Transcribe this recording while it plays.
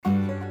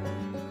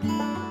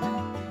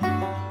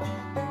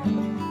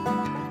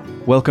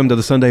Welcome to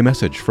the Sunday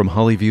message from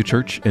Hollyview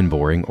Church in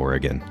Boring,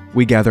 Oregon.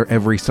 We gather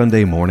every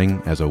Sunday morning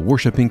as a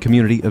worshiping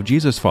community of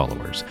Jesus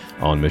followers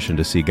on mission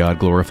to see God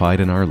glorified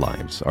in our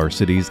lives, our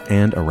cities,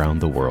 and around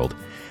the world.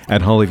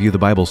 At Hollyview, the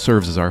Bible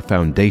serves as our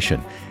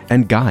foundation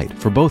and guide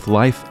for both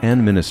life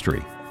and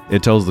ministry.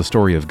 It tells the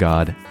story of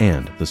God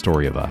and the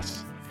story of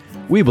us.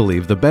 We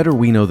believe the better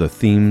we know the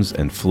themes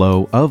and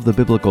flow of the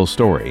biblical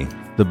story,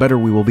 the better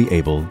we will be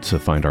able to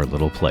find our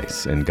little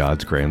place in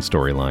God's grand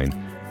storyline.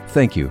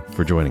 Thank you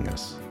for joining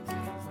us.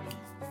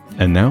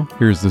 And now,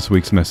 here's this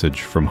week's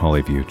message from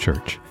Hollyview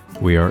Church.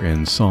 We are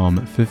in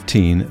Psalm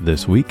 15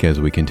 this week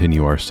as we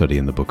continue our study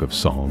in the book of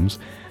Psalms,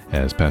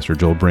 as Pastor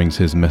Joel brings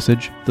his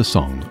message, The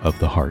Song of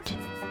the Heart.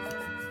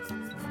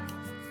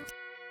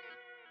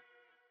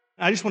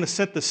 I just want to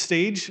set the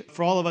stage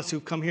for all of us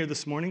who've come here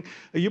this morning.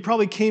 You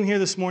probably came here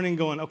this morning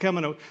going, okay, I'm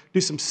going to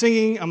do some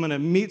singing, I'm going to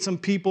meet some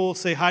people,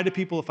 say hi to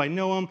people if I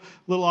know them, a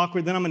little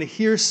awkward, then I'm going to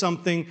hear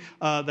something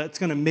that's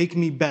going to make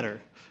me better.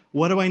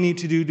 What do I need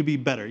to do to be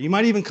better? You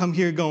might even come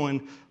here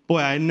going,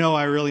 boy, I know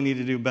I really need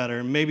to do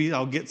better. Maybe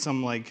I'll get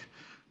some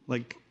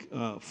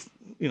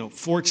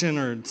fortune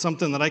or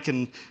something that I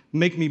can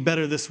make me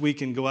better this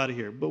week and go out of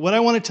here. But what I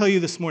want to tell you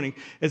this morning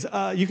is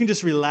you can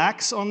just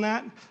relax on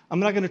that. I'm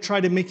not going to try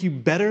to make you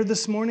better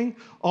this morning.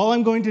 All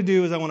I'm going to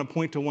do is I want to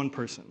point to one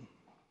person.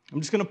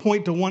 I'm just going to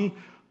point to one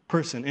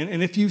person.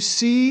 And if you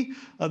see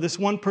this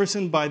one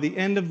person by the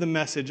end of the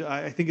message,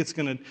 I think it's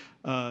going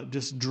to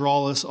just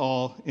draw us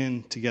all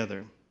in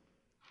together.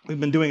 We've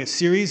been doing a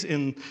series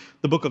in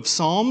the book of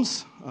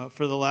Psalms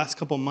for the last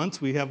couple months.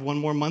 We have one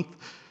more month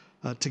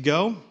to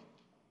go.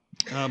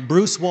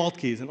 Bruce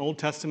Waltke is an Old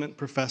Testament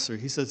professor.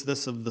 He says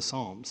this of the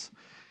Psalms.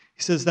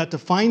 He says that to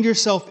find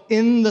yourself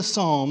in the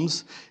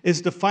Psalms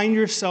is to find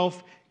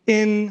yourself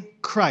in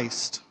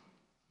Christ.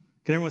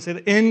 Can everyone say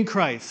that? In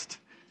Christ.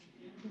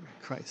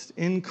 Christ.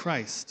 In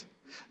Christ.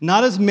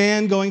 Not as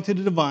man going to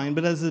the divine,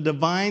 but as the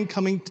divine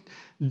coming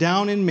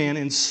down in man.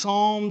 And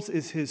Psalms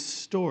is his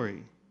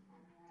story.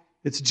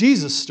 It's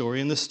Jesus' story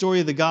and the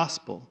story of the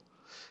gospel.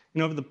 You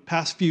know, over the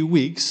past few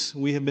weeks,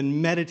 we have been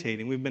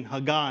meditating. We've been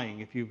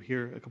haggaiing, if you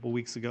hear a couple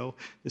weeks ago,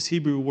 this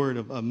Hebrew word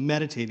of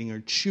meditating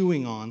or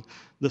chewing on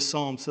the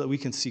Psalms so that we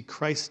can see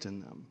Christ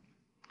in them.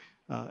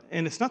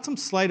 And it's not some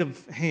sleight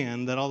of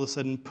hand that all of a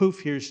sudden, poof,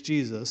 here's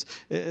Jesus.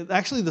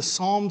 Actually, the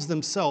Psalms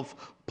themselves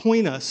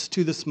point us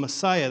to this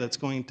Messiah that's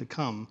going to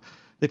come.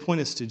 They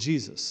point us to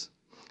Jesus.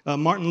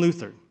 Martin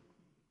Luther.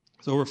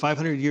 So over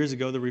 500 years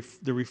ago,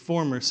 the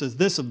Reformer says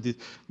this of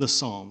the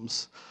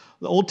Psalms.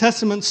 The Old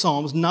Testament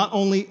Psalms not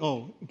only,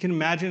 you can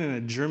imagine in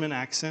a German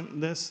accent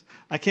this.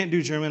 I can't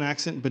do German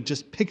accent, but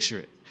just picture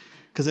it,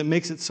 because it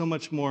makes it so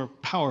much more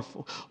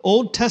powerful.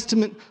 Old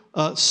Testament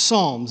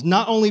Psalms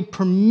not only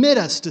permit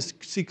us to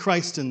see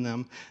Christ in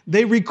them,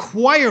 they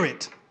require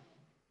it.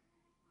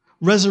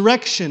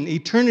 Resurrection,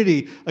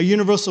 eternity, a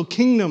universal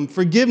kingdom,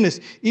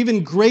 forgiveness,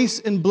 even grace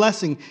and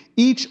blessing.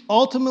 Each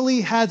ultimately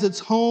has its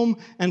home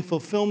and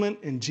fulfillment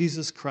in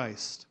Jesus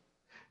Christ.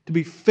 To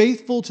be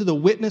faithful to the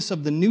witness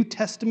of the New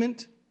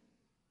Testament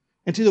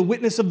and to the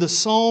witness of the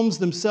Psalms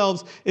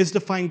themselves is to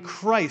find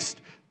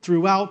Christ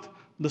throughout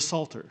the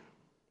Psalter.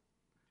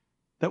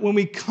 That when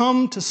we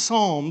come to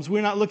Psalms,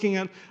 we're not looking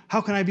at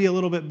how can I be a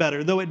little bit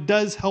better, though it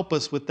does help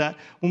us with that.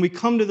 When we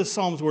come to the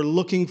Psalms, we're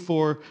looking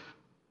for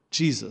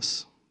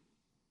Jesus.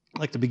 I'd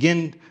like to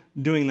begin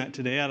doing that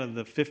today out of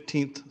the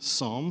 15th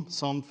Psalm,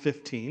 Psalm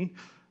 15.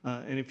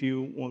 And if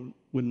you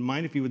wouldn't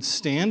mind if you would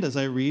stand as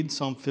I read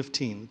Psalm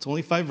 15. It's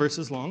only 5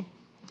 verses long.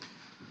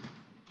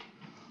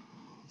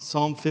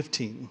 Psalm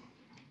 15.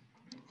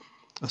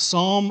 A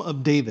psalm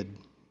of David.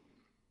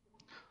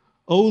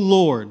 O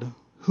Lord,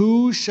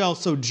 who shall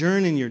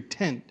sojourn in your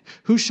tent?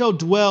 Who shall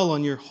dwell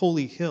on your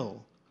holy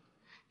hill?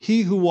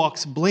 He who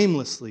walks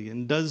blamelessly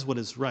and does what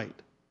is right,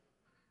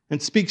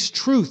 and speaks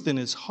truth in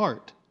his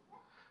heart,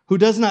 who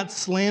does not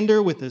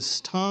slander with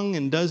his tongue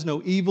and does no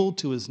evil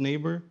to his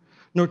neighbor,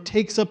 nor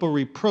takes up a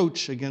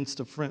reproach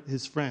against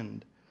his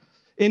friend,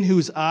 in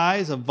whose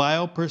eyes a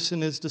vile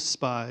person is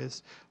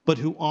despised, but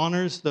who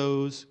honors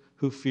those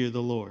who fear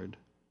the Lord,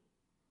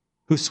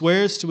 who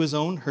swears to his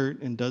own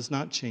hurt and does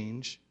not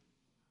change,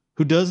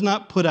 who does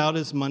not put out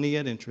his money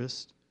at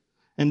interest,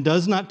 and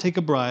does not take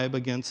a bribe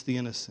against the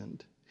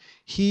innocent.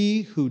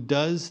 He who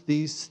does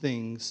these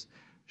things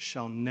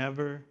shall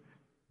never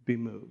be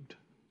moved.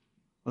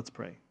 Let's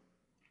pray.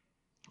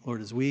 Lord,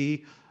 as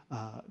we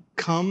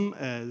come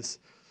as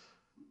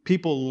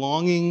people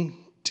longing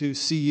to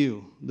see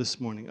you this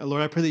morning,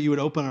 Lord, I pray that you would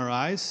open our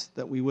eyes,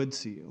 that we would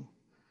see you,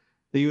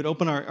 that you would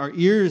open our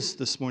ears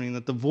this morning,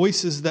 that the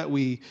voices that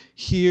we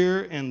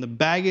hear and the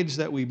baggage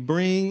that we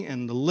bring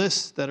and the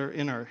lists that are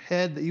in our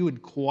head, that you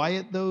would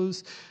quiet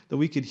those, that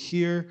we could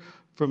hear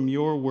from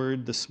your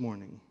word this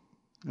morning.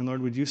 And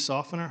Lord, would you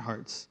soften our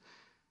hearts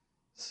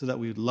so that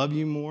we would love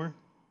you more,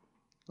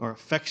 our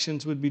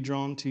affections would be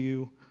drawn to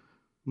you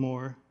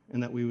more,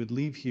 and that we would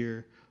leave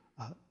here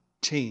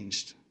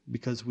changed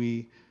because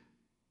we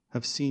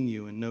have seen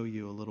you and know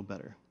you a little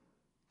better.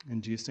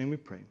 In Jesus' name we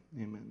pray.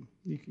 Amen.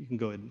 You can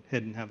go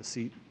ahead and have a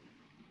seat.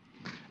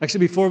 Actually,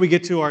 before we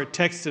get to our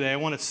text today, I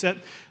want to set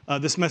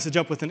this message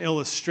up with an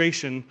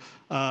illustration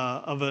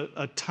of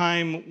a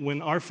time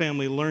when our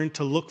family learned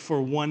to look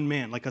for one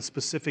man, like a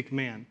specific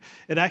man.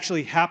 It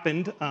actually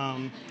happened.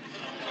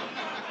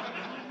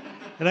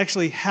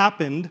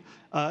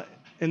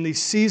 In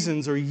these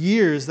seasons or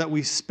years that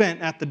we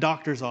spent at the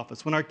doctor's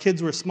office. When our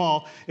kids were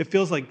small, it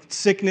feels like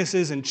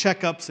sicknesses and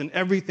checkups and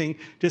everything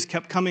just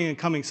kept coming and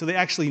coming. So they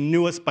actually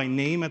knew us by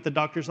name at the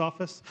doctor's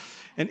office.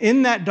 And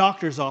in that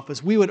doctor's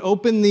office, we would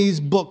open these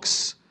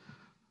books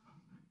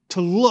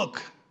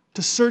to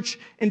search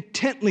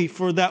intently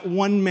for that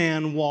one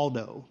man,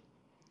 Waldo.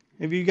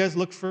 Have you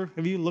looked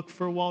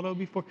for Waldo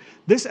before?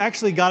 This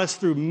actually got us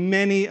through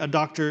many a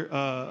doctor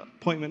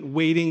appointment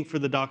waiting for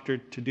the doctor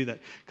to do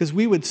that. Because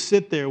we would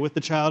sit there with the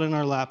child in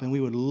our lap and we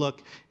would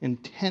look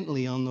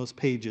intently on those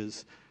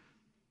pages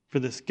for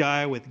this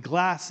guy with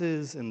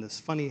glasses and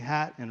this funny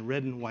hat and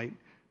red and white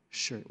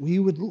shirt. We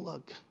would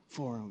look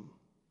for him.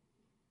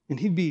 And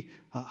he'd be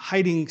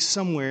hiding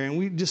somewhere and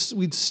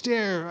we'd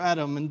stare at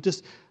him and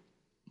just,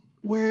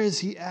 where is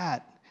he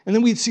at? And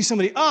then we'd see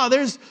somebody,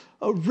 there's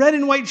a red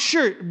and white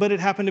shirt, but it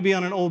happened to be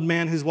on an old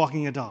man who's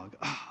walking a dog.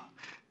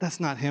 That's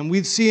not him.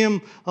 We'd see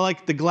him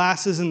like the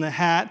glasses and the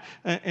hat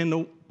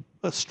and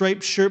a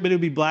striped shirt, but it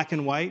would be black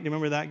and white. Do you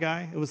remember that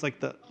guy? It was like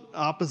the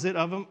opposite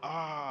of him.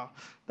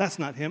 That's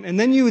not him. And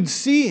then you would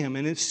see him,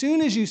 and as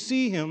soon as you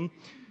see him,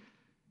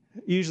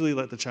 usually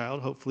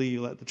hopefully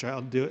you let the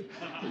child do it.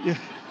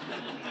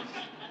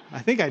 I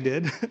think I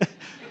did.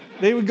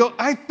 They would go,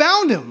 I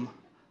found him.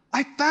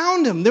 I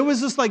found him. There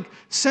was this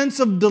sense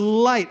of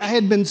delight. I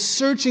had been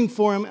searching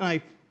for him, and I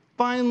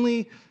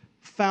finally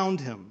found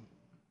him.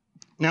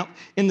 Now,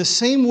 in the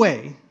same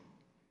way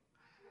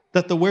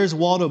that the Where's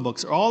Waldo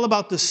books are all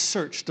about the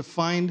search to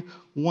find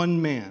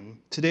one man,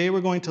 today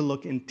we're going to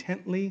look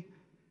intently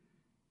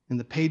in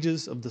the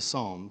pages of the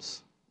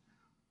Psalms,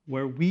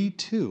 where we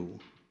too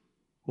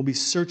will be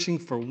searching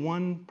for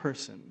one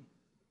person.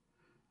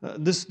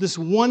 This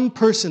one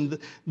person,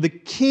 the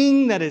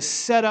king that is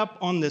set up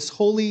on this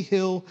holy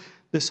hill,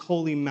 this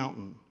holy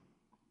mountain.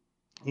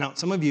 Now,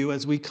 some of you,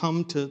 as we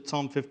come to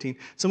Psalm 15,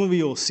 some of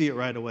you will see it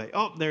right away.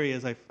 Oh, there he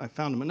is. I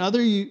found him. And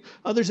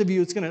others of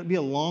you, it's going to be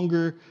a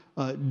longer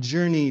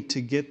journey to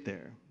get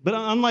there. But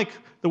unlike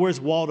the Where's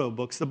Waldo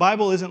books, the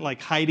Bible isn't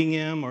like hiding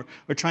him or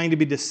trying to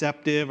be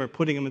deceptive or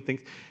putting him in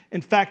things.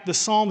 In fact, the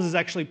Psalms is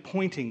actually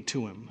pointing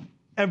to him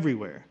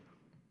everywhere,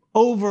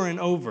 over and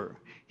over.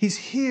 He's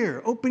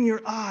here. Open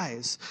your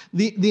eyes.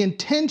 The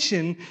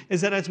intention is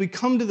that as we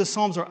come to the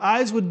Psalms, our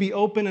eyes would be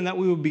open and that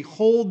we would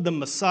behold the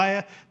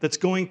Messiah that's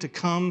going to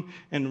come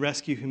and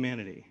rescue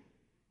humanity.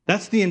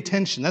 That's the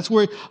intention. That's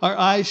where our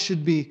eyes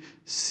should be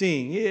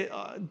seeing.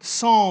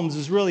 Psalms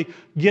is really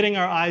getting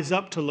our eyes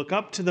up to look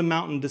up to the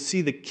mountain to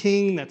see the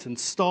king that's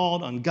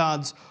installed on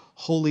God's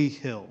holy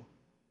hill.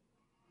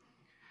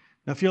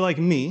 Now, if you're like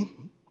me,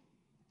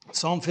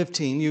 Psalm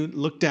 15, you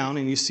look down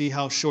and you see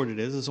how short it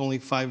is. It's only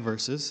 5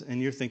 verses.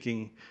 And you're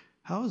thinking,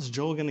 how is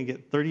Joel going to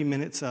get 30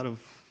 minutes out of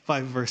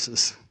 5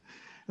 verses?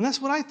 And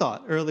that's what I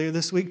thought earlier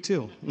this week,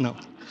 too. No.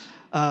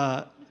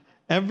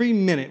 Every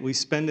minute we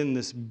spend in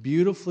this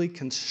beautifully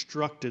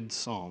constructed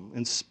psalm,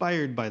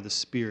 inspired by the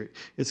Spirit,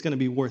 it's going to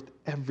be worth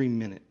every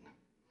minute.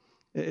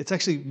 It's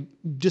actually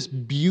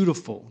just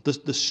beautiful.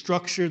 The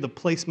structure, the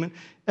placement,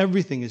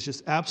 everything is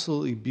just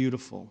absolutely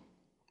beautiful.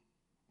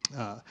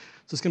 So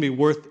it's going to be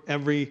worth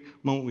every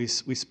moment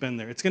we spend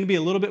there. It's going to be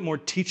a little bit more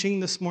teaching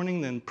this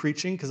morning than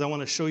preaching because I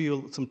want to show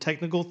you some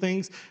technical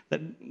things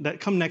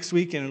that come next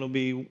week, and it'll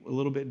be a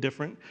little bit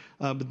different.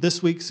 But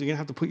this week, so you're going to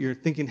have to put your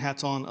thinking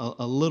hats on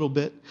a little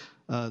bit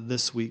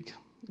this week.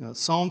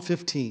 Psalm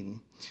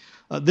 15.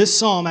 This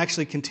psalm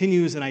actually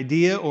continues an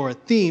idea or a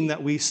theme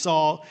that we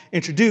saw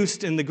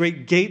introduced in the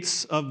great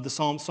gates of the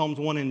Psalms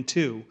 1 and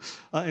 2.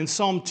 In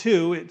Psalm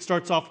 2, it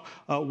starts off,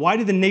 why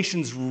do the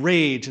nations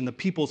rage and the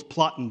peoples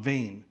plot in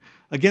vain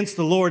against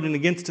the Lord and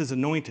against his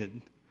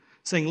anointed,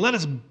 saying, let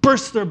us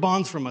burst their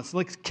bonds from us,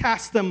 let's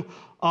cast them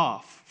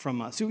off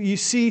from us. You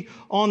see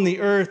on the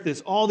earth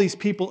is all these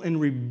people in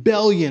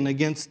rebellion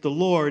against the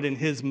Lord and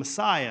his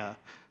Messiah,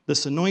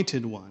 this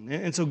anointed one.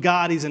 And so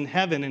God, he's in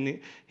heaven, and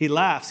he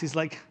laughs. He's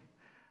like,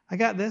 I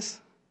got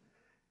this.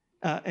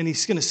 And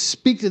he's going to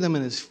speak to them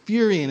in his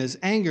fury and his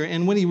anger.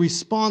 And when he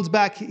responds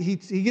back, he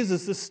gives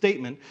us this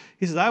statement.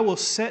 He says, I will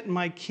set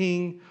my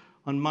king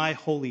on my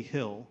holy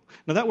hill.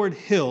 Now, that word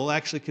hill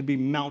actually could be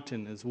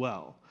mountain as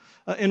well.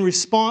 In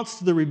response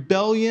to the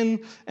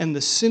rebellion and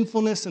the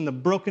sinfulness and the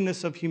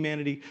brokenness of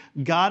humanity,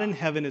 God in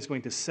heaven is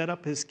going to set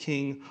up his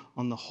king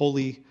on the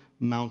holy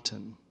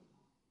mountain.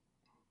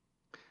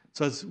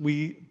 So as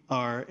we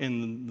are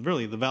in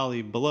really the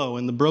valley below,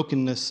 in the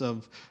brokenness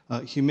of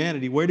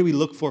humanity, where do we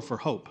look for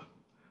hope?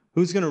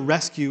 Who's going to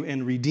rescue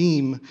and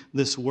redeem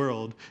this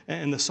world?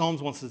 And the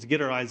Psalms wants us to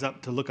get our eyes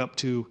up to look up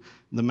to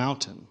the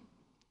mountain,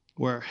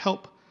 where our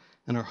help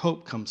and our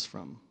hope comes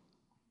from.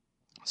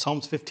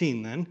 Psalms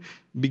 15 then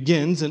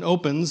begins and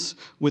opens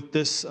with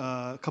this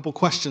couple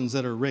questions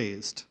that are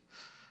raised.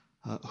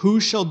 Who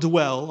shall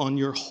dwell on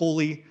your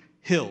holy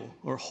hill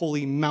or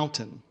holy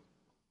mountain?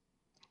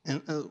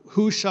 And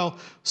who shall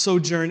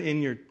sojourn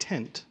in your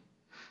tent?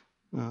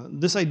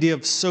 This idea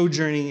of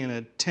sojourning in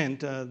a tent,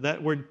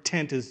 that word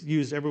tent is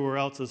used everywhere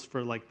else as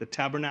for like the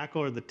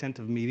tabernacle or the tent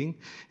of meeting.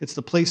 It's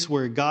the place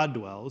where God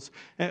dwells.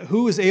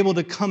 Who is able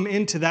to come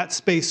into that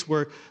space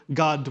where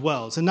God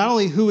dwells? And not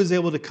only who is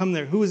able to come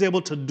there, who is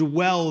able to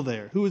dwell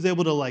there? Who is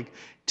able to like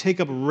take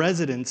up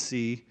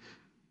residency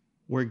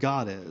where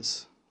God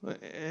is?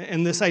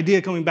 And this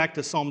idea coming back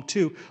to Psalm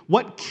 2,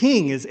 what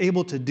king is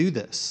able to do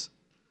this?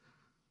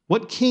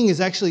 What king is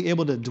actually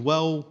able to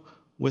dwell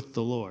with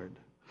the Lord?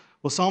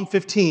 Well, Psalm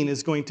 15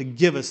 is going to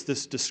give us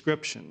this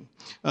description.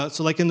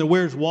 So like in the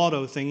Where's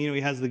Waldo thing, he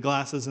has the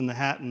glasses and the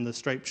hat and the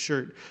striped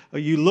shirt.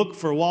 You look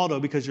for Waldo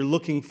because you're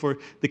looking for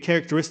the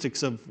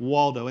characteristics of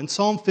Waldo. In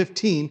Psalm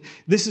 15,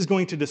 this is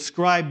going to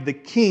describe the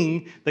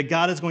king that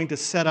God is going to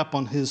set up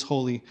on his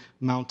holy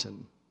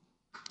mountain.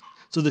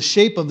 So the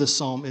shape of this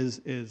psalm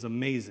is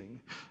amazing.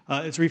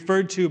 It's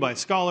referred to by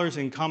scholars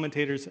and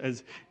commentators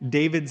as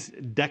David's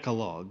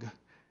Decalogue.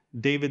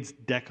 David's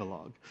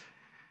Decalogue.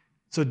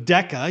 So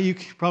deca, you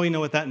probably know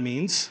what that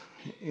means.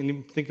 And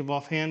you think of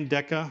offhand,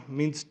 deca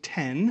means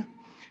 10.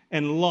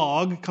 And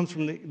log comes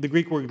from the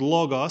Greek word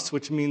logos,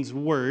 which means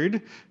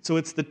word. So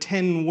it's the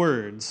 10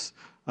 words.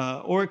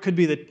 Or it could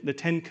be the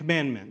 10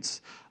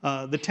 commandments.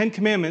 The 10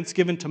 commandments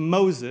given to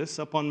Moses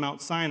up on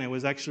Mount Sinai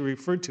was actually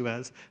referred to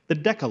as the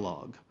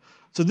Decalogue.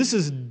 So this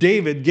is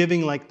David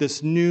giving like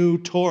this new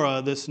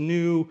Torah, this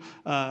new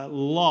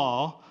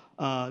law,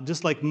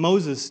 just like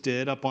Moses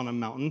did up on a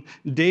mountain.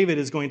 David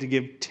is going to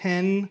give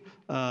 10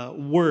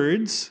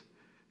 words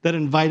that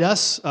invite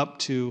us up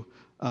to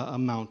a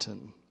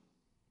mountain.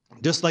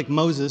 Just like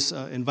Moses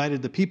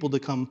invited the people to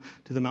come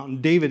to the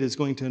mountain, David is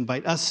going to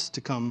invite us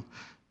to come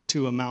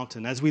to a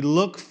mountain as we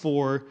look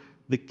for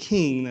the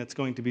king that's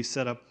going to be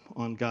set up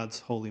on God's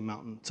holy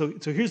mountain.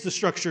 So here's the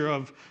structure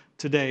of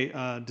today,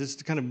 just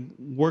to kind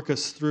of work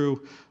us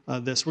through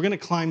this. We're going to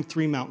climb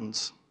 3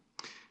 mountains.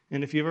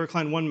 And if you've ever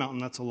climbed one mountain,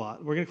 that's a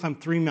lot. We're going to climb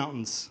 3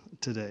 mountains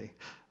today.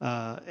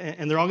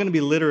 And they're all going to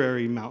be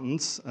literary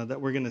mountains that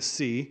we're going to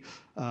see.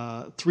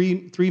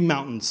 Three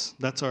mountains.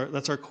 That's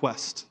our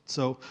quest.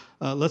 So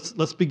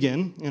let's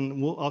begin,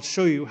 and I'll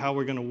show you how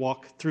we're going to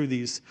walk through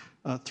these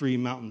 3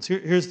 mountains.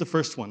 Here's the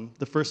first one,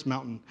 the first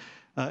mountain.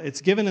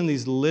 It's given in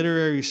these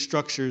literary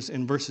structures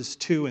in verses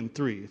 2 and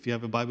 3. If you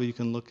have a Bible, you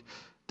can look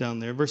down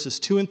there. Verses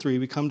 2 and 3,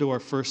 we come to our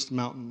first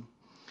mountain.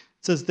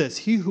 It says this: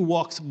 he who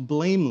walks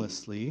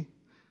blamelessly,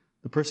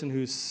 the person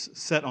who's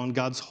set on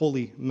God's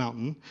holy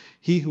mountain,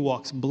 he who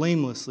walks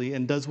blamelessly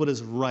and does what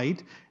is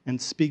right and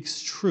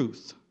speaks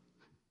truth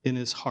in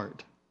his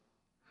heart,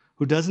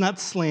 who does not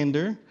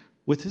slander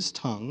with his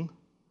tongue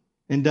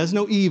and does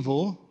no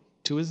evil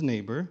to his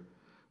neighbor,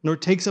 nor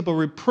takes up a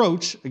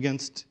reproach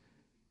against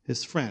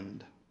his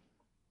friend.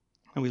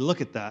 And we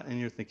look at that and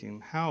you're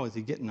thinking, how is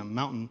he getting a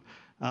mountain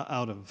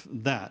out of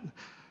that?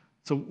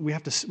 So we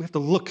have to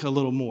look a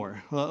little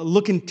more.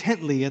 Look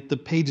intently at the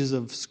pages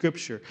of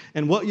Scripture.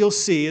 And what you'll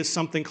see is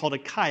something called a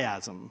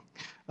chiasm.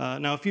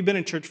 Now, if you've been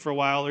in church for a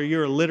while or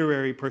you're a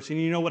literary person,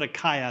 you know what a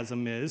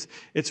chiasm is.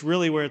 It's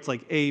really where it's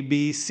like A,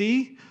 B,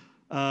 C,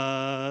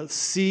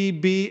 C,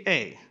 B,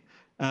 A.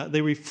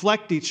 They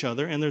reflect each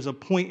other, and there's a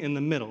point in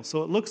the middle.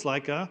 So it looks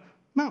like a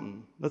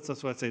mountain.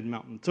 That's why I say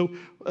mountain. So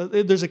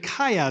there's a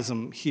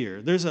chiasm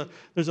here. There's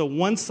a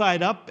one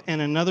side up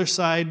and another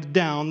side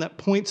down that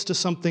points to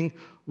something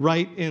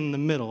right in the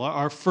middle,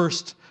 our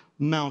first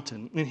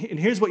mountain. And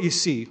here's what you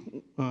see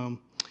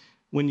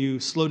when you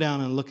slow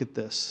down and look at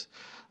this.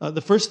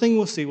 The first thing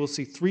we'll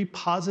see 3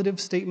 positive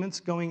statements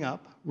going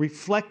up,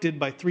 reflected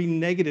by 3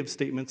 negative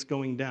statements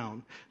going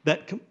down,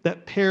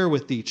 that pair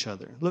with each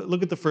other.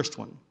 Look at the first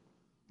one.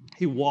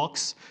 He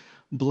walks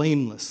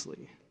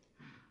blamelessly.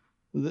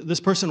 This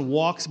person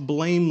walks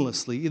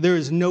blamelessly. There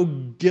is no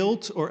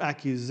guilt or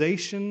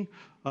accusation.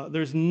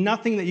 There's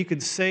nothing that you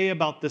could say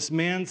about this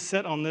man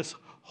set on this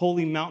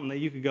holy mountain that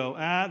you could go,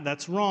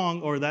 that's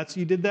wrong, or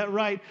you did that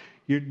right.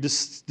 You're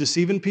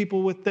deceiving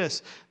people with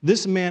this.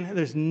 This man,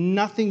 there's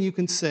nothing you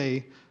can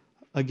say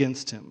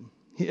against him.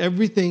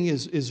 Everything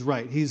is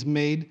right. He's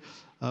made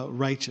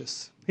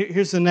righteous.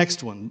 Here's the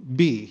next one,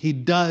 B. He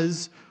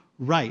does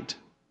right.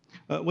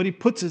 What he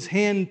puts his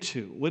hand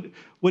to,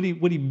 what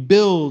he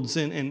builds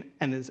and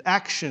his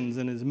actions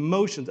and his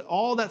motions,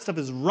 all that stuff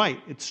is right.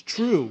 It's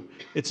true.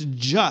 It's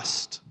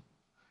just.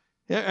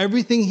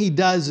 Everything he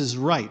does is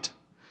right.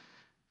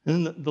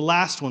 And then the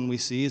last one we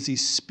see is he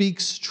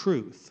speaks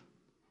truth.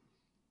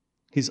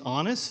 He's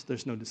honest.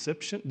 There's no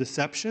deception.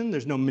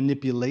 There's no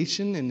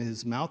manipulation in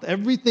his mouth.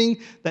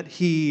 Everything that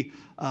he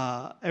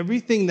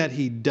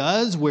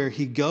does, where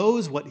he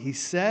goes, what he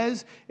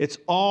says, it's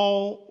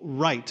all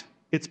right.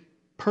 It's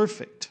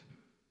perfect.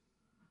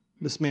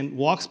 This man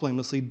walks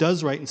blamelessly,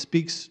 does right, and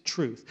speaks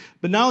truth.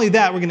 But not only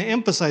that, we're going to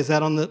emphasize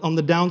that on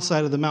the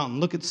downside of the mountain.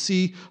 Look at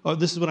C.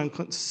 This is what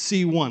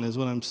C1 is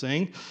what I'm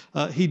saying.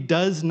 He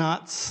does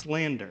not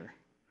slander.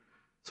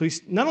 So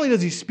not only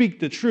does he speak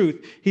the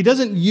truth, he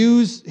doesn't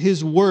use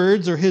his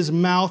words or his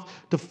mouth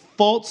to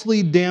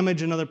falsely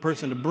damage another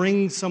person, to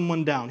bring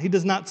someone down. He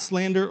does not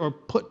slander or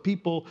put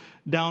people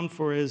down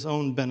for his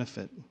own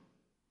benefit.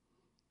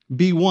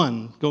 Be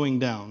one going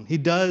down. He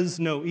does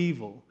no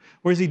evil.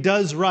 Whereas he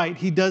does right,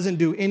 he doesn't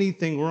do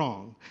anything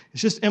wrong.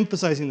 It's just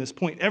emphasizing this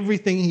point.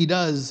 Everything he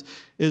does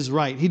is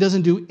right. He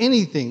doesn't do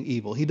anything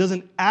evil. He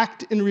doesn't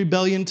act in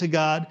rebellion to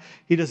God.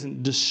 He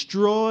doesn't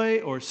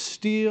destroy or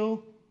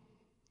steal.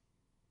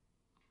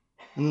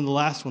 And then the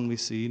last one we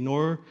see,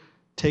 nor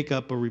take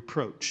up a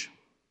reproach.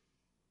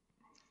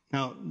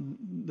 Now,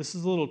 this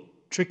is a little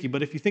tricky,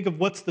 but if you think of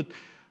what's the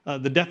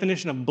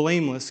definition of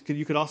blameless,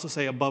 you could also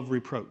say above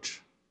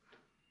reproach.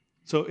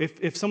 So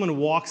if someone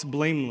walks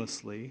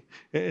blamelessly,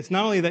 it's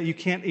not only that you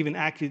can't even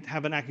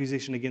have an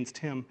accusation against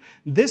him.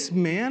 This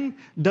man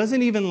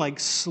doesn't even like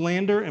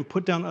slander and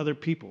put down other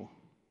people.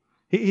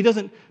 He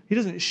doesn't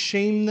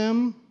shame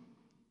them.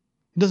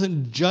 He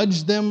doesn't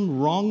judge them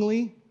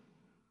wrongly.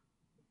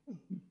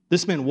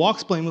 This man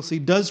walks blamelessly,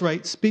 does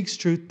right, speaks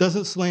truth,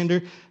 doesn't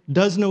slander,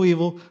 does no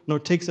evil, nor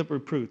takes up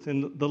reproof.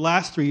 And the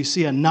last three, you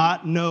see a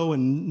not, no,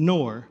 and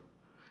nor.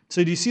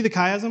 So do you see the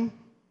chiasm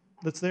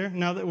that's there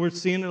now that we're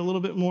seeing it a little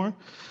bit more?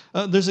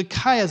 There's a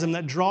chiasm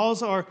that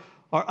draws our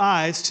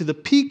eyes to the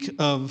peak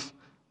of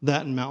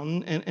that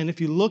mountain. And if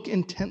you look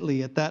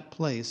intently at that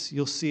place,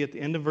 you'll see at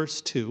the end of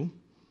verse 2,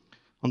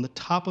 on the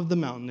top of the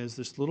mountain is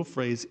this little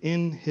phrase,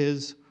 in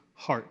his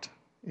heart,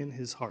 in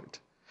his heart.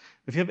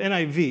 If you have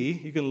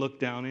NIV, you can look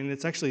down, and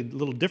it's actually a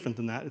little different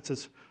than that. It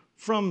says,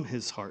 from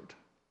his heart.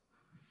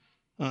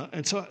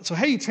 And so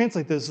how you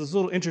translate this is a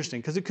little interesting,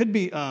 because it could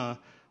be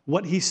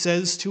what he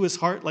says to his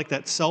heart, like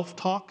that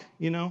self-talk,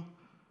 you know.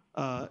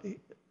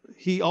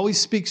 He always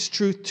speaks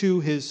truth to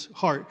his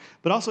heart.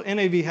 But also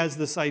NIV has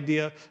this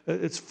idea,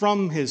 it's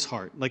from his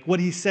heart. Like what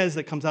he says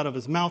that comes out of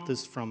his mouth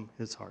is from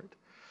his heart.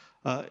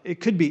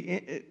 It could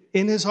be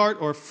in his heart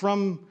or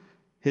from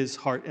his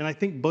heart. And I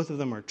think both of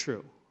them are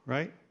true,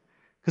 right?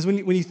 Because when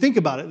you think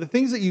about it, the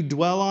things that you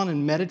dwell on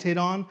and meditate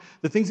on,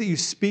 the things that you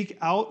speak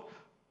out,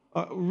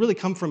 really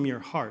come from your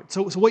heart.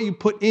 So what you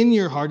put in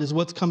your heart is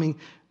what's coming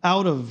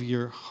out of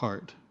your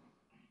heart.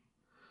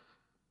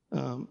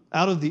 Out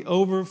of the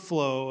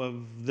overflow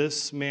of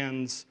this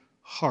man's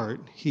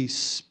heart, he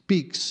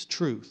speaks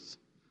truth.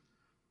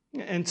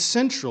 And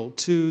central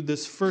to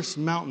this first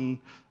mountain,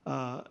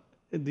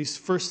 these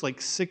first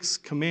 6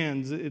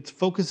 commands, it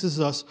focuses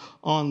us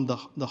on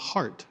the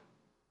heart.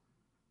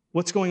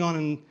 What's going on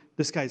in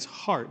this guy's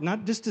heart,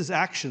 not just his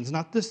actions,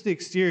 not just the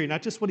exterior,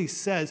 not just what he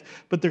says,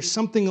 but there's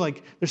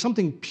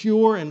something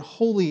pure and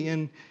holy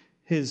in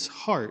his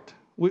heart,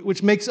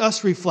 which makes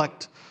us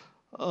reflect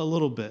a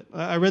little bit.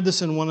 I read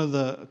this in one of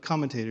the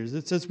commentators.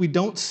 It says we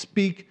don't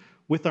speak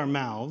with our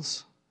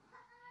mouths,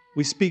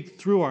 we speak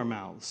through our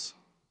mouths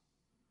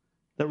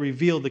that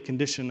reveal the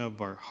condition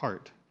of our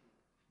heart.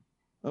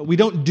 We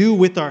don't do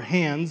with our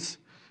hands,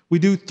 we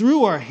do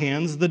through our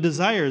hands the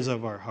desires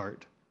of our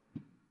heart.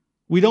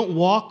 We don't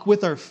walk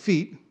with our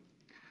feet.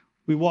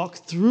 We walk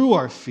through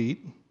our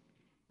feet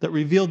that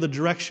reveal the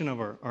direction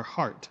of our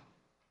heart.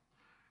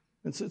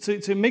 And so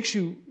it makes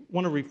you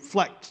want to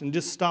reflect and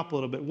just stop a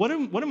little bit. What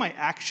are my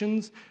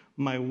actions,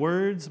 my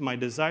words, my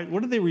desires?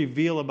 What do they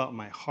reveal about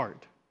my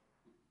heart?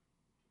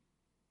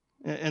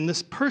 And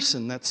this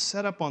person that's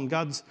set up on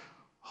God's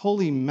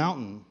holy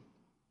mountain,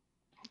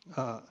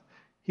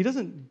 he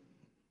doesn't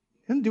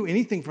do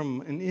anything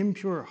from an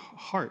impure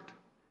heart.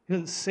 He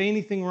doesn't say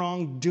anything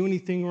wrong, do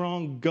anything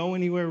wrong, go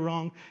anywhere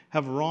wrong,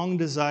 have wrong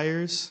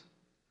desires.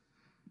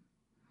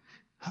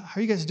 How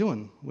are you guys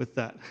doing with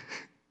that?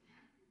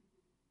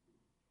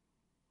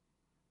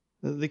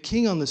 The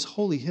king on this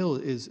holy hill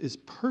is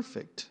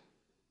perfect.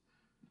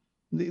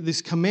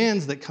 These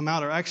commands that come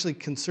out are actually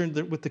concerned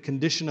with the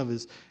condition of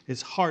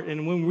his heart.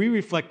 And when we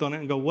reflect on it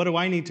and go, what do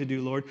I need to do,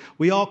 Lord?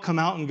 We all come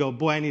out and go,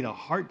 boy, I need a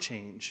heart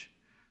change.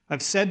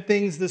 I've said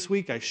things this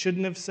week I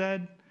shouldn't have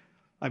said.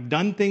 I've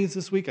done things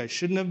this week I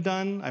shouldn't have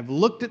done. I've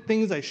looked at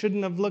things I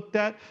shouldn't have looked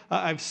at.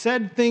 I've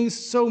said things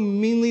so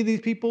meanly to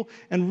these people.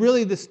 And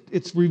really,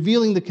 it's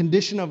revealing the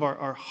condition of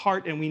our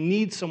heart, and we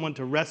need someone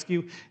to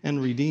rescue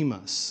and redeem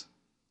us.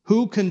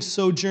 Who can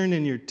sojourn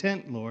in your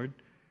tent, Lord?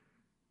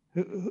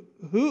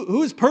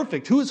 Who is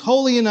perfect? Who is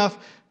holy enough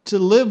to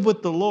live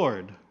with the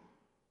Lord?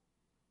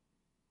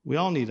 We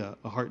all need a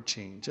heart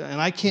change. And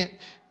I can't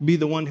be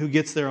the one who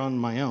gets there on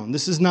my own.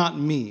 This is not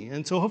me.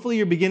 And so hopefully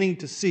you're beginning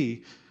to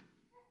see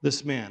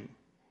this man.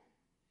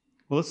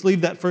 Well, let's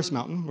leave that first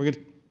mountain. We're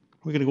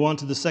going to go on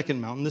to the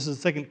second mountain. This is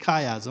the second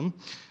chiasm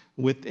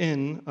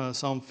within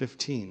Psalm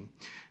 15.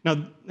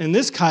 Now, in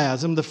this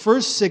chiasm, the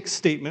first 6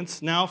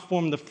 statements now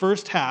form the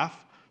first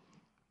half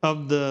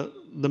of the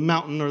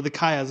mountain, or the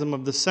chiasm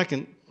of the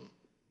second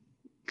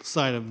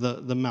side of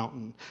the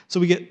mountain. So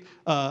we get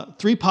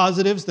 3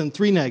 positives, then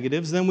 3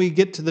 negatives. Then we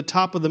get to the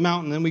top of the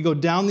mountain. Then we go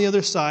down the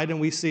other side, and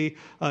we see,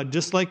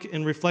 just like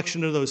in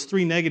reflection of those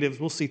 3 negatives,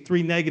 we'll see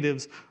 3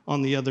 negatives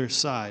on the other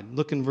side.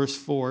 Look in verse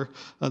 4,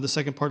 the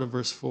second part of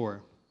verse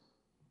 4.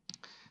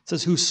 It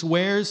says, who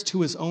swears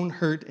to his own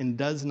hurt and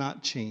does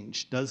not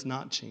change,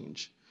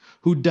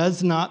 who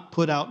does not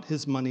put out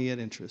his money at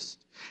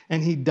interest,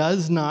 and he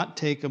does not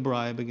take a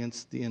bribe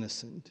against the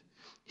innocent.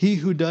 He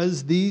who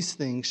does these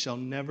things shall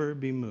never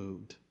be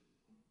moved.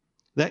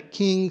 That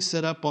king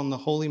set up on the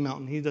holy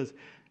mountain, he does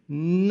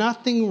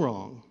nothing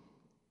wrong,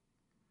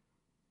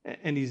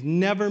 and he's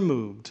never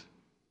moved.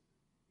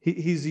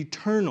 He's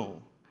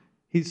eternal.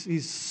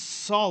 He's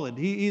solid.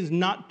 He is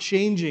not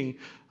changing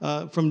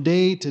from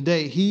day to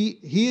day. He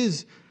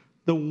is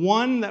the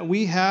one that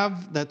we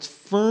have that's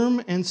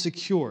firm and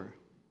secure.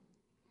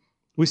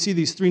 We see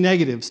these three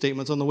negative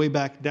statements on the way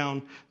back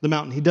down the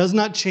mountain. He does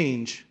not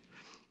change,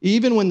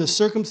 even when the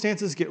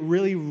circumstances get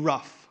really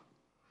rough.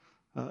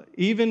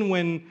 Even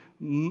when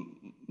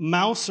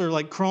mouse are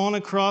like crawling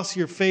across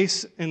your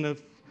face in a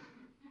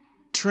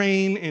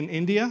train in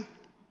India,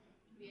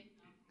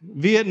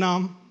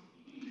 Vietnam.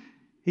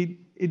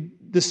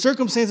 The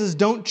circumstances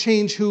don't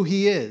change who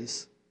he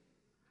is.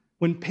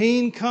 When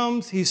pain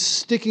comes, he's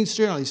sticking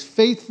straight on. He's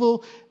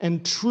faithful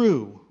and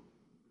true.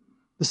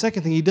 The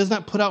second thing, he does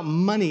not put out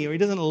money, or he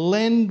doesn't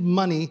lend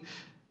money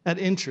at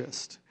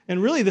interest.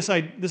 And really, this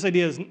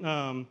idea is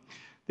the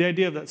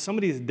idea that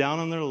somebody is down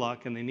on their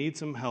luck and they need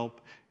some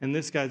help, and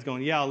this guy's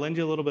going, yeah, I'll lend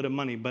you a little bit of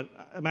money, but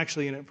I'm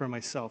actually in it for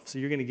myself, so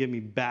you're going to give me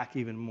back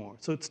even more.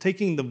 So it's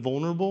taking the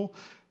vulnerable,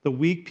 the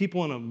weak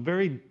people in a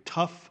very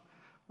tough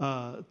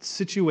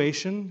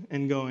situation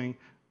and going,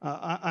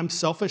 I'm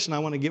selfish and I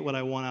want to get what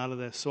I want out of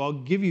this, so I'll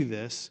give you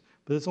this,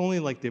 but it's only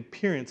like the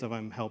appearance of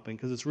I'm helping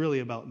because it's really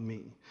about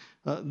me.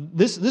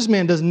 This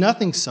man does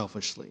nothing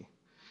selfishly.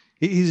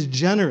 He's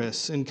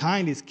generous and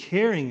kind. He's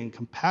caring and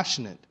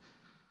compassionate.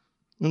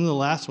 And then the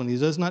last one, he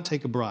does not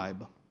take a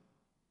bribe.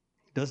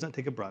 He does not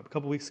take a bribe. A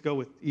couple weeks ago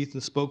with Ethan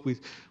spoke, we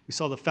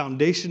saw the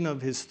foundation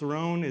of his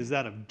throne is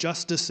that of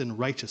justice and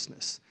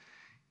righteousness.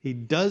 He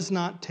does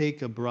not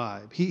take a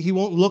bribe. He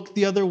won't look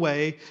the other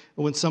way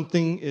when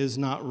something is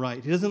not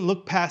right. He doesn't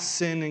look past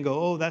sin and go,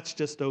 oh, that's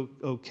just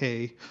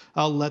okay.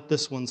 I'll let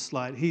this one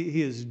slide.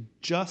 He is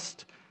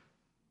just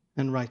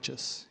and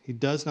righteous. He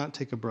does not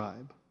take a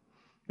bribe.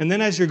 And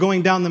then as you're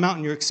going down the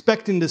mountain, you're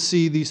expecting to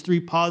see these three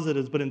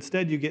positives, but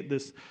instead you get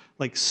this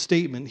like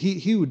statement. He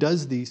who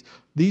does these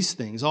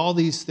things, all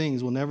these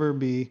things will never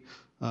be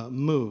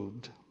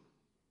moved.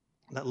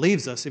 That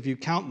leaves us, if you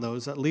count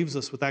those, that leaves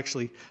us with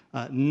actually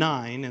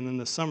 9 and then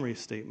the summary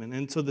statement.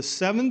 And so the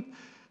seventh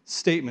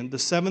statement, the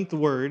seventh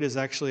word is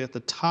actually at the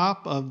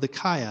top of the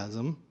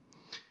chiasm,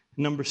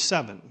 number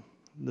 7,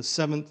 the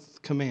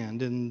seventh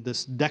command in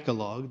this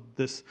Decalogue,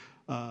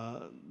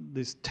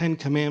 these 10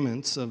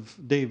 commandments of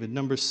David,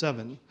 number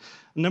 7.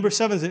 Number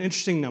 7 is an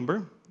interesting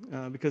number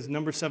because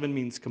number 7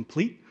 means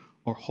complete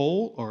or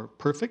whole or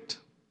perfect.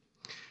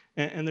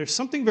 And there's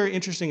something very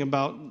interesting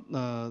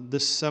about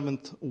this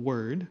seventh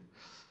word.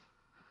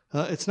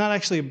 It's not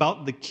actually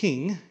about the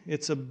king.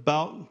 It's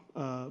about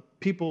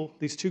people,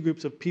 these two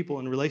groups of people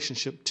in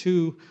relationship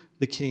to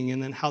the king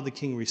and then how the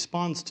king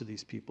responds to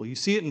these people. You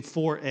see it in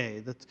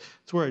 4a. That's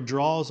where it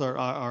draws our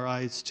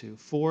eyes to.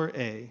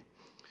 4a. It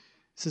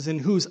says, in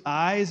whose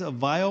eyes a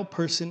vile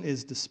person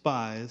is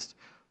despised,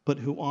 but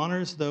who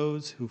honors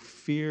those who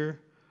fear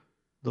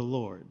the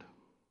Lord.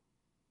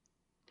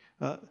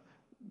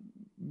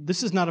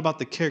 This is not about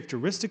the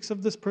characteristics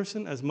of this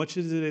person as much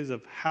as it is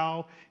of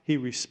how he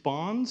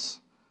responds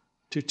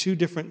to two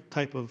different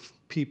type of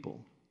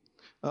people.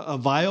 A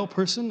vile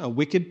person, a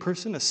wicked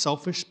person, a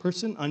selfish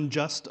person,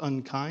 unjust,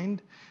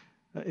 unkind.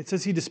 It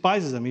says he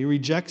despises them, he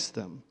rejects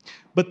them.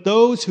 But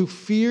those who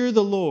fear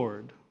the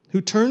Lord,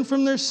 who turn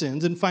from their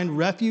sins and find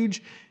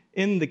refuge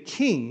in the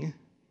king,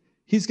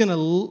 he's going to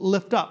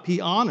lift up.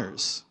 He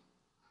honors.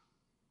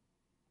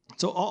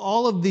 So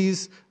all of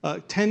these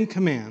 10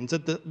 commands,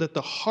 at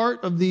the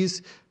heart of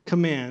these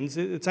commands,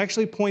 it's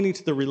actually pointing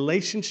to the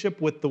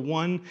relationship with the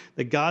one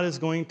that God is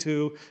going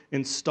to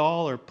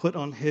install or put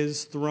on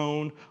his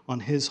throne on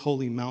his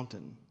holy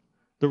mountain.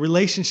 The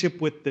relationship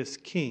with this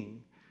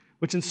king,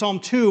 which in Psalm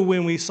 2,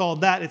 when we saw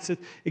that,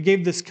 it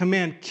gave this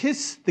command,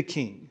 kiss the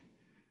king.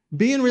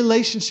 Be in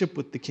relationship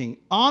with the king.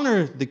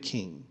 Honor the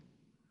king.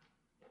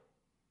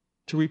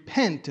 To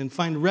repent and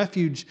find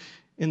refuge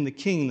in the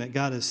king that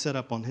God has set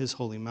up on his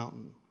holy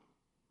mountain.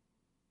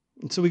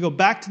 And so we go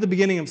back to the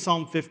beginning of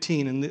Psalm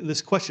 15 and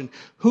this question,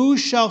 who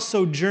shall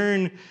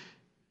sojourn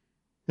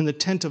in the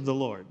tent of the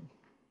Lord?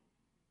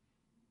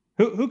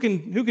 Who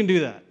can do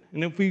that?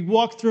 And if we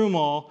walk through them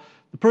all,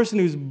 the person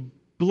who's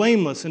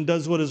blameless and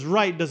does what is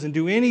right, doesn't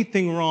do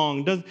anything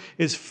wrong,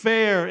 is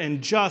fair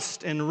and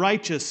just and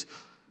righteous,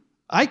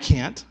 I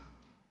can't.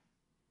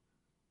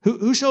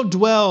 Who shall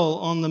dwell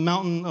on the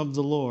mountain of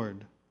the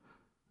Lord?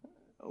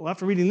 Well,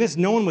 after reading this,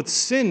 no one with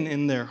sin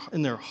in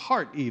their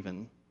heart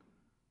even.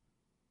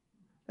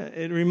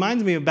 It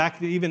reminds me of back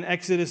to even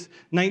Exodus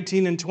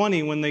 19 and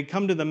 20 when they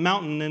come to the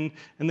mountain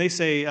and they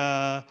say,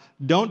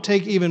 don't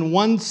take even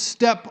one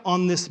step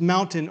on this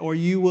mountain or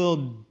you will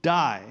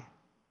die.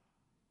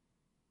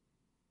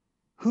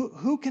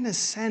 Who can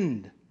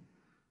ascend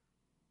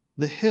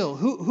the hill?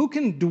 Who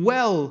can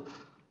dwell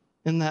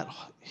in that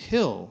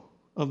hill?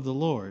 of the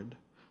Lord.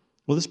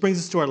 Well, this brings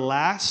us to our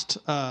last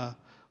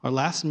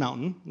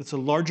mountain. It's a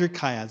larger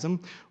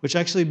chiasm, which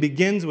actually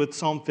begins with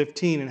Psalm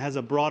 15 and has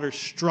a broader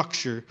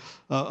structure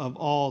of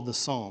all the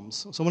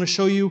Psalms. So I want to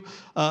show you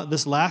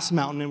this last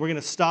mountain, and we're going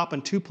to stop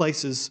in two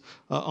places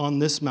on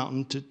this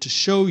mountain to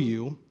show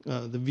you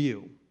the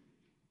view.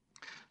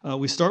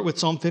 We start with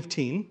Psalm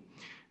 15,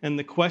 and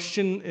the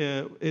question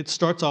it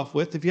starts off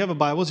with, if you have a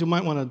Bible, you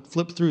might want to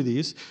flip through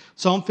these.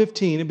 Psalm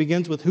 15, it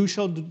begins with, who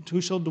shall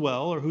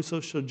dwell, or whoso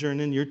shall sojourn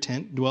in your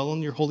tent, dwell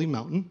on your holy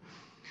mountain?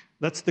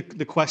 That's the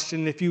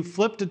question. If you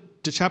flip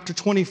to chapter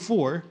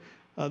 24,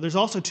 there's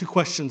also two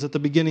questions at the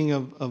beginning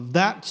of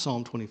that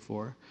Psalm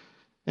 24.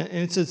 And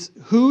it says,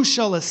 who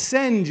shall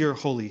ascend your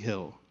holy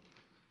hill?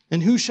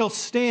 And who shall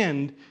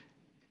stand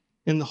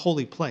in the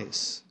holy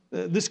place?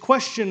 This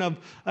question of,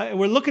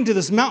 we're looking to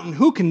this mountain,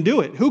 who can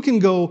do it? Who can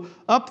go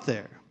up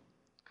there?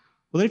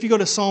 Well, then if you go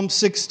to Psalm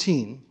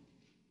 16,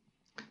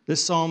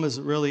 this psalm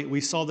is really,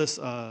 we saw this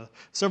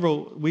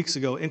several weeks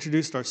ago,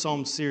 introduced our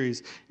psalm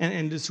series,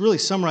 and it's really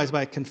summarized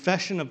by a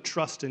confession of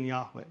trust in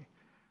Yahweh.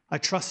 I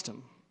trust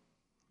him.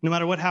 No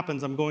matter what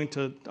happens, I'm going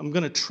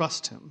to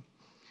trust him.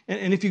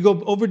 And if you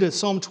go over to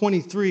Psalm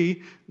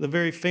 23, the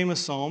very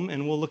famous psalm,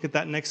 and we'll look at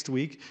that next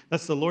week,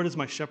 that's the Lord is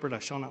my shepherd, I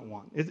shall not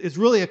want. It's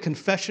really a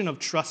confession of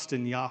trust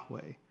in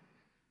Yahweh.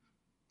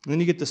 And then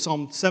you get to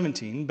Psalm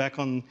 17, back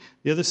on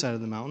the other side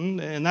of the mountain,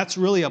 and that's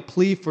really a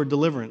plea for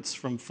deliverance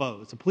from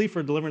foes, a plea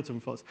for deliverance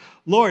from foes.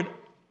 Lord,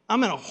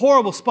 I'm in a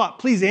horrible spot.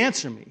 Please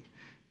answer me.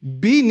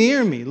 Be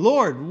near me.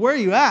 Lord, where are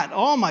you at?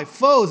 All my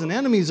foes and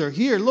enemies are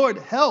here. Lord,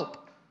 help.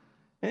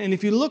 And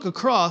if you look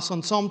across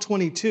on Psalm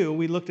 22,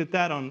 we looked at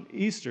that on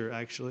Easter,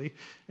 actually,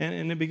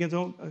 and it begins,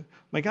 oh,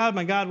 my God,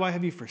 why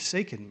have you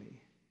forsaken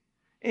me?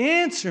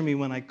 Answer me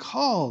when I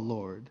call,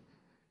 Lord.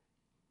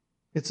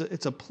 It's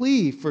a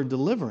plea for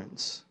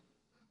deliverance.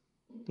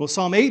 Well,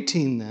 Psalm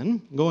 18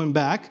 then, going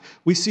back,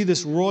 we see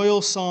this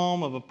royal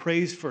psalm of a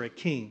praise for a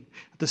king.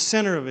 At the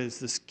center of it is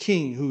this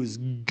king who is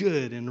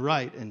good and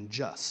right and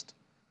just.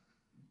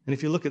 And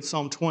if you look at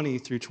Psalm 20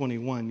 through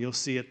 21, you'll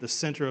see at the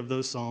center of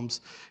those psalms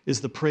is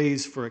the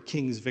praise for a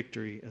king's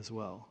victory as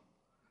well.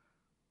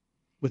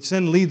 Which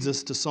then leads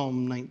us to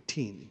Psalm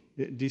 19.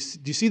 Do you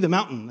see the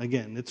mountain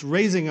again? It's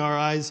raising our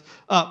eyes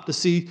up to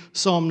see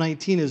Psalm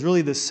 19 is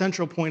really the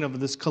central point of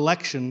this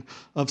collection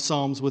of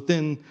psalms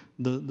within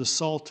the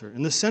Psalter.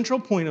 And the central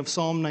point of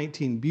Psalm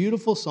 19,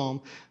 beautiful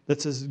psalm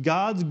that says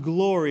God's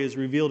glory is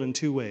revealed in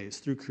two ways,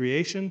 through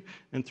creation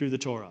and through the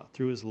Torah,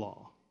 through his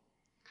law.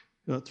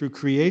 Through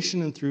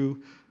creation and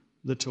through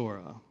the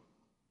Torah.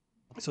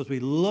 So as we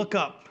look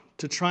up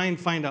to try and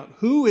find out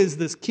who is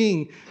this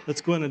king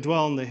that's going to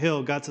dwell on the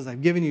hill, God says,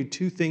 I've given you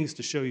two things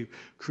to show you,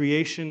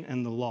 creation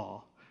and the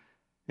law.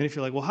 And if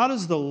you're like, well, how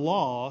does the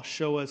law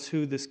show us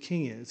who this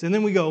king is? And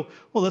then we go,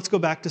 well, let's go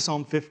back to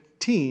Psalm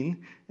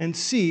 15 and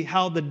see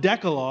how the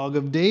Decalogue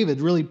of David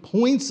really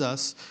points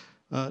us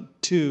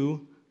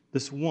to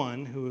this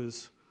one who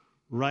is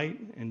right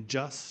and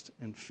just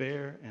and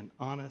fair and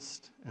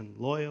honest and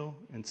loyal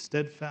and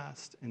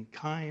steadfast and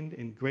kind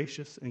and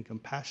gracious and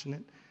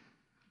compassionate.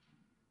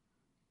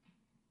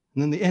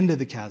 And then the end of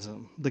the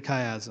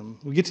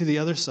chiasm. We get to the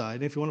other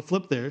side. If you want to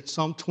flip there,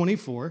 Psalm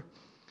 24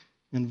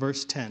 and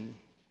verse 10.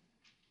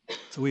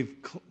 So we've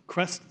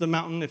crested the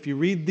mountain. If you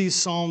read these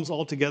psalms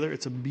all together,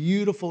 it's a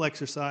beautiful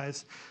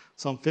exercise.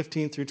 Psalm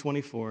 15 through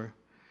 24.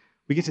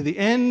 We get to the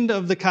end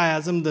of the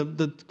chiasm,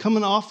 the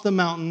coming off the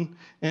mountain,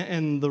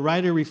 and the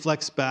writer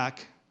reflects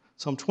back.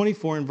 Psalm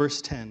 24 and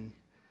verse 10.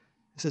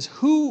 It says,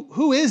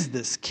 who is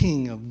this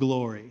King of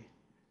glory?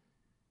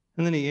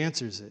 And then he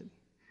answers it.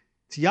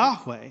 It's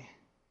Yahweh.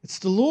 It's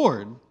the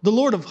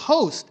Lord of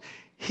hosts.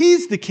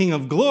 He's the King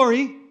of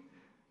glory,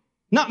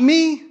 not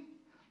me.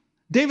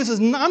 David says,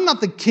 I'm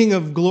not the King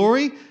of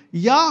glory.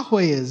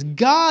 Yahweh is.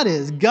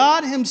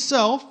 God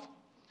himself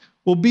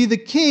will be the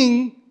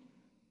King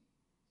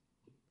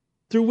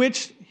through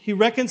which he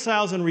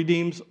reconciles and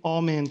redeems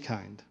all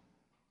mankind.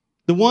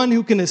 The one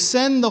who can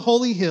ascend the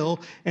holy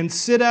hill and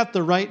sit at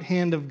the right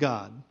hand of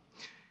God.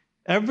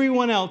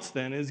 Everyone else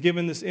then is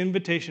given this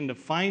invitation to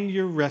find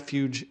your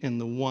refuge in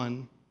the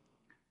one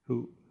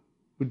who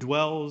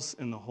dwells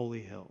in the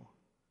holy hill.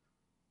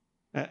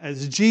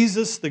 As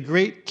Jesus, the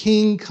great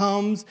King,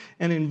 comes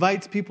and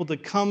invites people to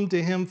come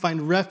to him,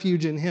 find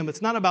refuge in him,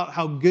 it's not about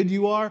how good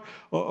you are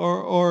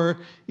or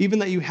even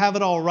that you have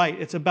it all right.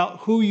 It's about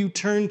who you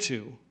turn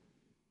to.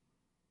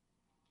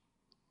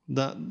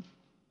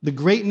 The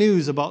great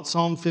news about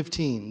Psalm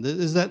 15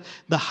 is that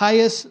the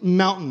highest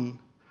mountain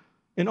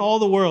in all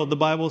the world, the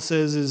Bible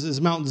says,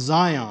 is Mount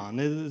Zion.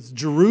 It's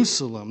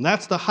Jerusalem.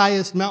 That's the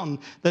highest mountain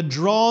that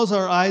draws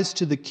our eyes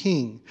to the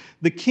King.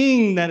 The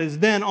King that is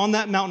then on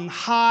that mountain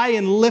high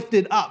and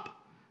lifted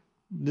up.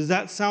 Does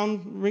that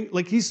sound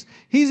like he's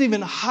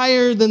even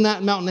higher than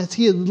that mountain as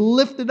he is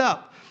lifted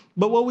up?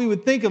 But what we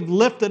would think of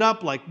lifted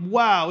up like,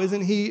 wow,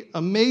 isn't he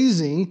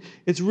amazing?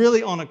 It's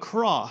really on a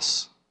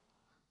cross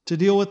to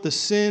deal with the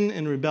sin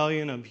and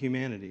rebellion of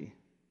humanity.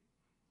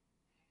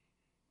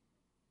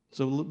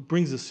 So it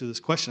brings us to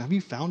this question. Have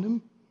you found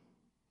him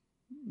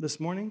this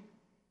morning?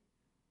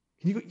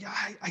 And you go, yeah,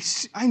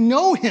 I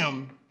know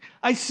him.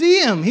 I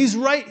see him. He's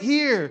right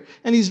here,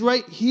 and he's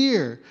right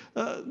here.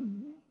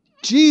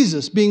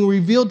 Jesus being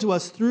revealed to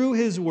us through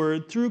his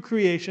word, through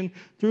creation,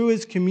 through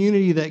his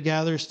community that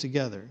gathers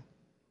together.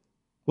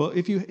 Well,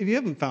 if you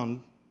haven't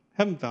found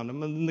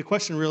him, and the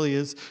question really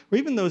is, or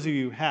even those of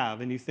you who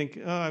have, and you think,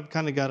 oh, I've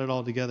kind of got it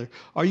all together,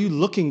 are you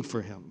looking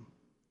for him?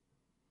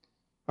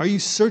 Are you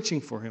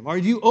searching for him? Are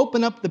you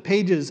open up the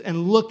pages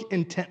and look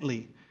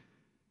intently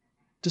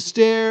to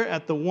stare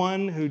at the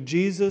one who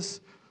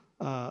Jesus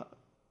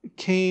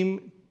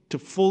came to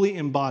fully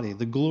embody,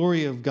 the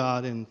glory of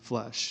God in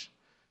flesh?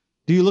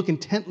 Do you look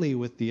intently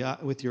with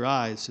your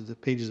eyes to the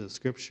pages of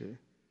Scripture?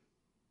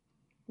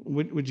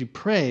 Would you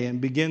pray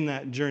and begin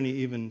that journey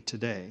even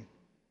today?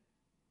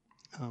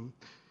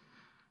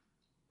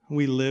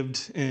 We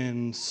lived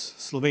in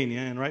Slovenia,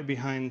 and right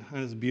behind,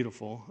 and it's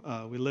beautiful,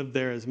 we lived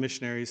there as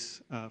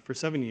missionaries for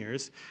 7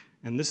 years,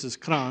 and this is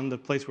Kran, the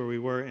place where we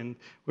were, and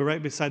we're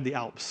right beside the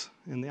Alps,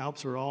 and the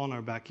Alps are all in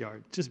our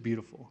backyard, just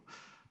beautiful.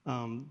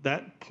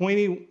 That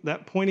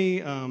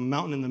pointy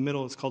mountain in the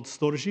middle is called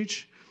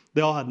Storžič. They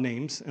all had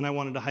names, and I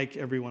wanted to hike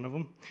every one of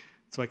them,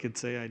 so I could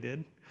say I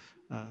did.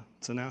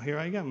 So now here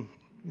I am.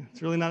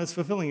 It's really not as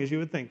fulfilling as you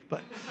would think,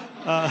 but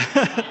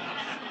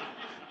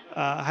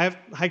I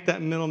hiked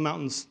that middle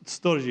mountain,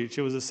 Storžič.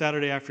 It was a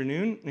Saturday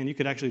afternoon, and you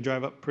could actually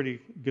drive up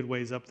pretty good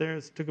ways up there.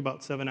 It took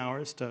about 7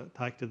 hours to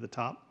hike to the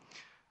top.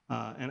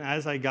 And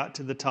as I got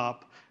to the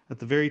top, at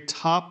the very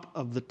top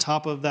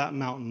of that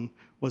mountain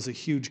was a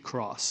huge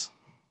cross.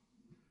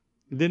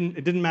 It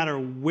didn't matter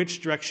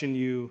which direction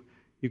you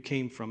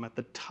came from. At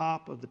the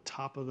top of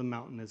the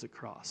mountain is a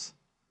cross.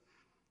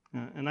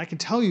 And I can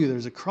tell you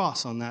there's a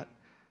cross on that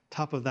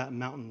top of that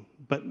mountain.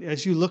 But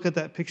as you look at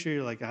that picture,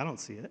 you're like, I don't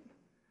see it.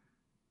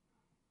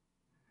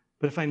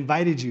 But if I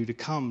invited you to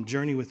come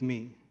journey with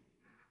me,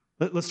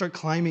 let's start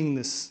climbing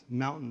this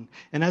mountain.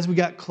 And as we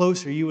got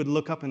closer, you would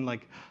look up and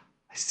like,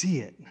 I see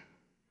it.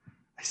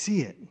 I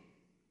see it.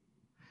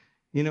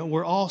 You know,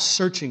 we're all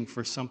searching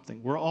for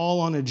something. We're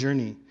all on a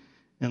journey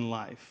in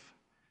life.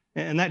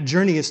 And that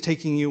journey is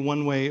taking you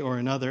one way or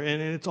another.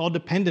 And it's all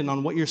dependent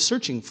on what you're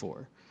searching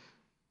for.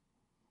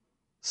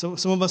 So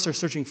some of us are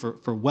searching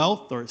for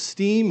wealth or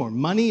esteem or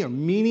money or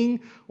meaning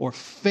or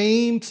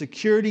fame,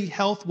 security,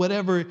 health,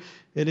 whatever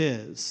it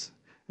is.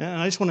 And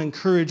I just want to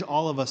encourage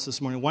all of us this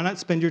morning, why not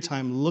spend your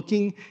time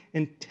looking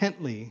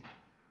intently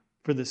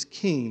for this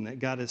king that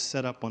God has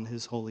set up on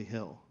his holy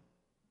hill?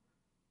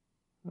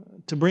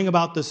 To bring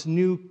about this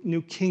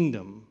new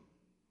kingdom,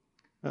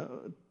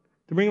 to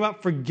bring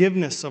about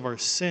forgiveness of our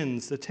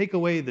sins, to take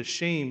away the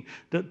shame,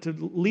 to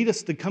lead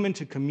us to come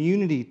into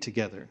community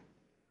together,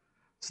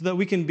 so that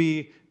we can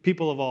be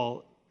people of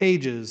all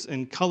ages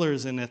and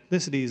colors and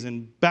ethnicities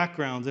and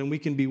backgrounds, and we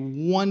can be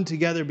one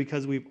together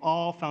because we've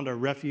all found our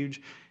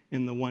refuge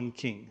in the one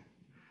King.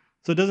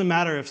 So it doesn't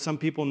matter if some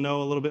people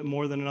know a little bit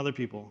more than other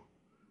people.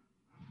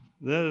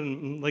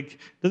 It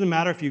doesn't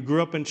matter if you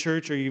grew up in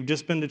church or you've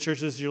just been to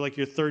church, this is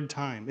your third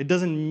time. It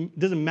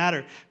doesn't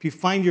matter if you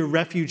find your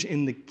refuge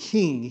in the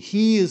King.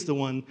 He is the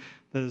one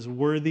that is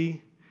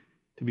worthy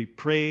to be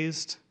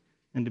praised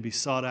and to be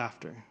sought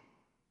after.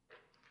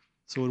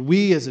 So would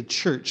we as a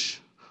church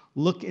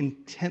look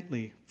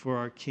intently for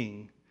our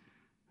King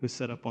who's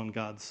set up on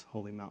God's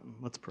holy mountain?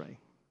 Let's pray.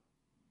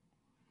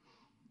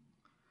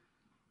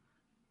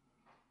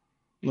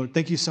 Lord,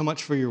 thank you so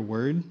much for your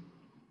word.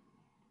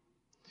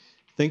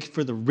 Thank you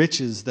for the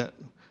riches that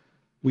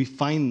we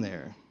find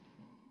there.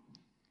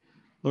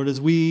 Lord,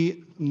 as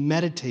we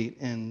meditate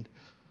and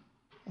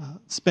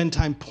spend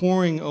time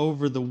poring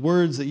over the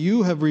words that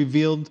you have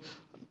revealed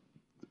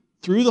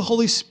through the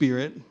Holy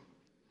Spirit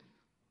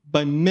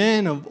by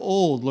men of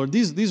old, Lord,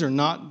 these are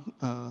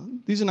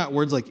not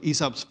words like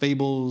Aesop's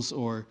fables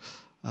or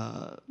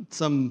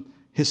some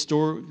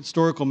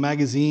historical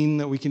magazine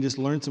that we can just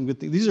learn some good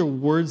things. These are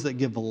words that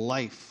give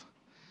life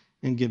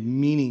and give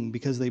meaning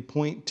because they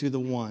point to the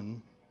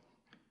one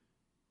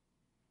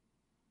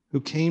who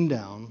came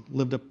down,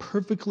 lived a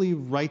perfectly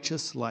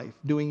righteous life,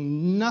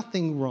 doing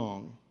nothing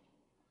wrong.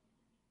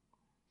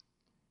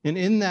 And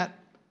in that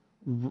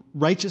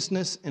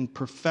righteousness and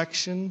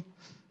perfection,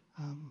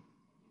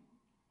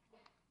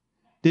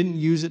 didn't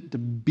use it to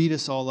beat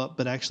us all up,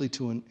 but actually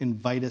to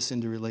invite us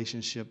into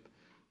relationship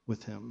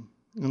with him.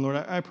 And Lord,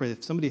 I pray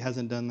if somebody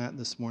hasn't done that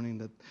this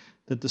morning,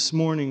 that this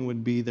morning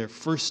would be their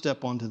first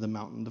step onto the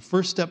mountain, the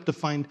first step to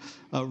find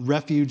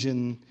refuge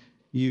in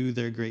you,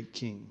 their great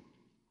King.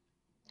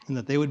 And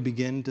that they would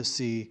begin to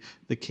see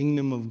the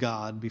kingdom of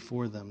God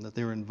before them, that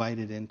they were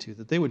invited into,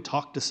 that they would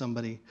talk to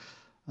somebody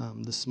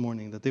this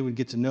morning, that they would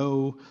get to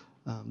know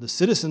the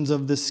citizens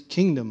of this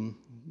kingdom,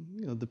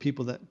 the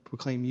people that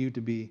proclaim you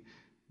to be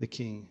the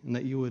King, and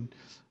that you would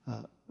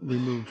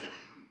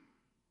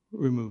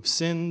remove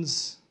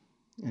sins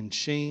and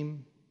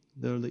shame,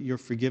 though that your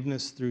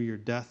forgiveness through your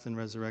death and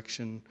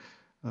resurrection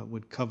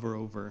would cover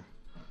over,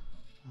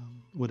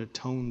 would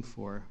atone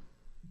for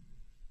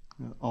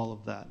all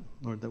of that,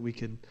 Lord, that we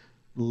could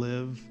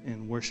live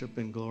in worship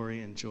and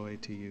glory and joy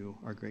to you,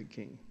 our great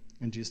King.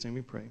 In Jesus' name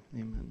we pray.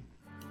 Amen.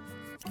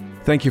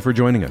 Thank you for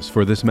joining us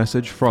for this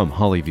message from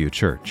Hollyview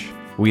Church.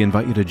 We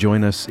invite you to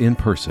join us in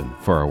person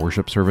for our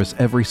worship service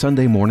every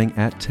Sunday morning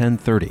at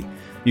 10:30.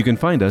 You can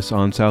find us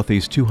on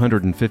Southeast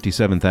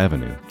 257th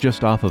Avenue,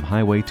 just off of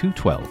Highway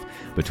 212,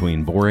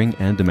 between Boring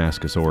and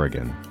Damascus,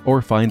 Oregon,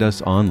 or find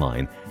us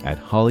online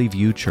at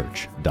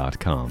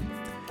hollyviewchurch.com.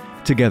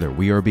 Together,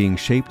 we are being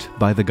shaped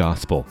by the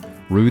gospel,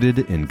 rooted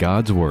in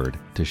God's Word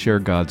to share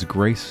God's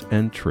grace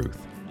and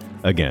truth.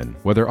 Again,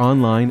 whether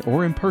online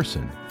or in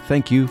person,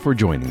 thank you for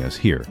joining us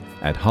here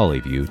at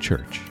Hollyview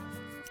Church.